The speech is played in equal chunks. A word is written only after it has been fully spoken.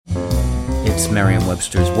It's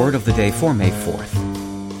Merriam-Webster's Word of the Day for May 4th.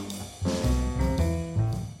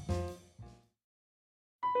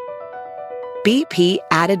 BP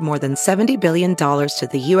added more than $70 billion to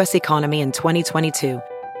the U.S. economy in 2022.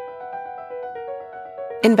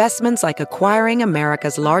 Investments like acquiring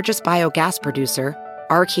America's largest biogas producer,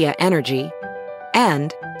 Archaea Energy,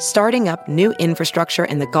 and starting up new infrastructure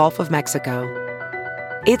in the Gulf of Mexico.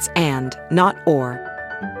 It's and, not or.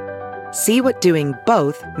 See what doing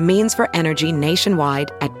both means for energy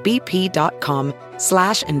nationwide at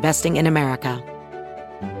bp.com/investing in America.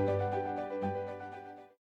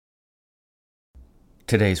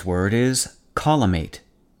 Today's word is collimate,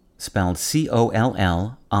 spelled C-O-L-L-I-M-A-T-E.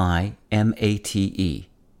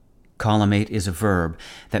 Collimate is a verb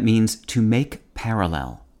that means to make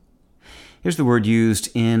parallel. Here's the word used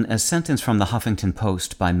in a sentence from the Huffington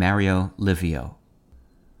Post by Mario Livio.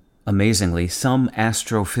 Amazingly, some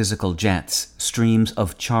astrophysical jets, streams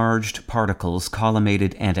of charged particles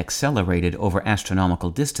collimated and accelerated over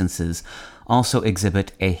astronomical distances, also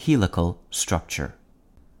exhibit a helical structure.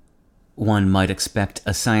 One might expect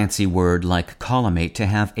a sciencey word like collimate to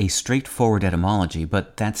have a straightforward etymology,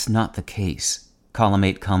 but that's not the case.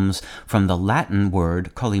 Collimate comes from the Latin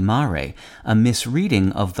word collimare, a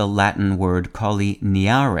misreading of the Latin word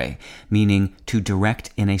collineare, meaning to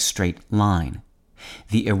direct in a straight line.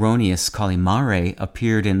 The erroneous collimare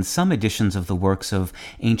appeared in some editions of the works of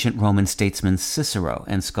ancient Roman statesman Cicero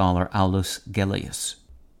and scholar Aulus Gellius.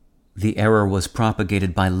 The error was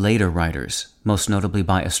propagated by later writers, most notably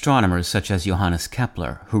by astronomers such as Johannes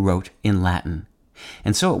Kepler, who wrote in Latin.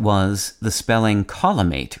 And so it was the spelling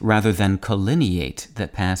collimate rather than collineate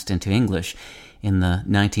that passed into English in the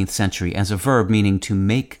 19th century as a verb meaning to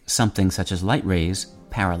make something such as light rays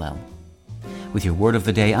parallel. With your Word of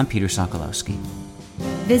the Day, I'm Peter Sokolowski.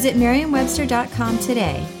 Visit Merriam-Webster.com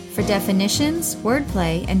today for definitions,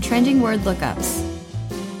 wordplay, and trending word lookups.